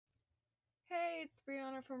it's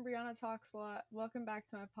Brianna from Brianna Talks a Lot. Welcome back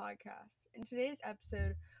to my podcast. In today's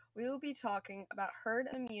episode, we will be talking about herd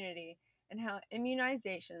immunity and how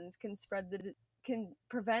immunizations can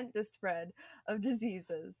prevent the spread of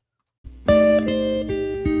diseases.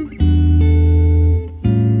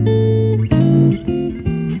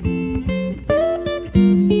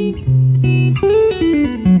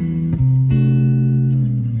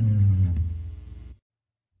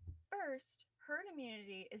 First, herd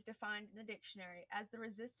immunity is defined in the dictionary as the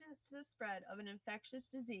resistance to the spread of an infectious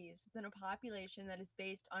disease within a population that is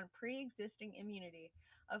based on pre-existing immunity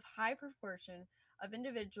of high proportion of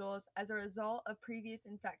individuals as a result of previous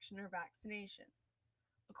infection or vaccination.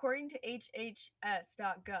 According to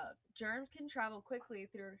HHS.gov, germs can travel quickly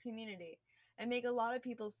through a community and make a lot of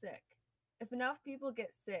people sick. If enough people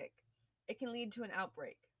get sick, it can lead to an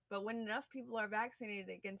outbreak. But when enough people are vaccinated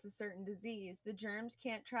against a certain disease, the germs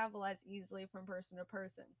can't travel as easily from person to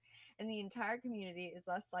person, and the entire community is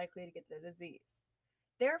less likely to get the disease.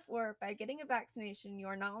 Therefore, by getting a vaccination, you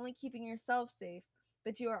are not only keeping yourself safe,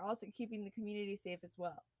 but you are also keeping the community safe as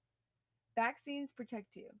well. Vaccines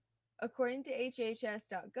protect you. According to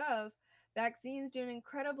HHS.gov, vaccines do an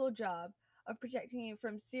incredible job of protecting you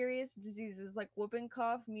from serious diseases like whooping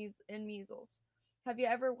cough and measles. Have you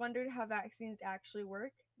ever wondered how vaccines actually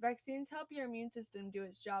work? Vaccines help your immune system do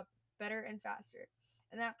its job better and faster,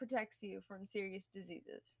 and that protects you from serious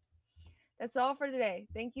diseases. That's all for today.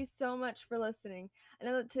 Thank you so much for listening. I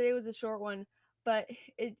know that today was a short one, but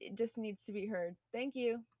it just needs to be heard. Thank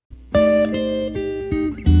you.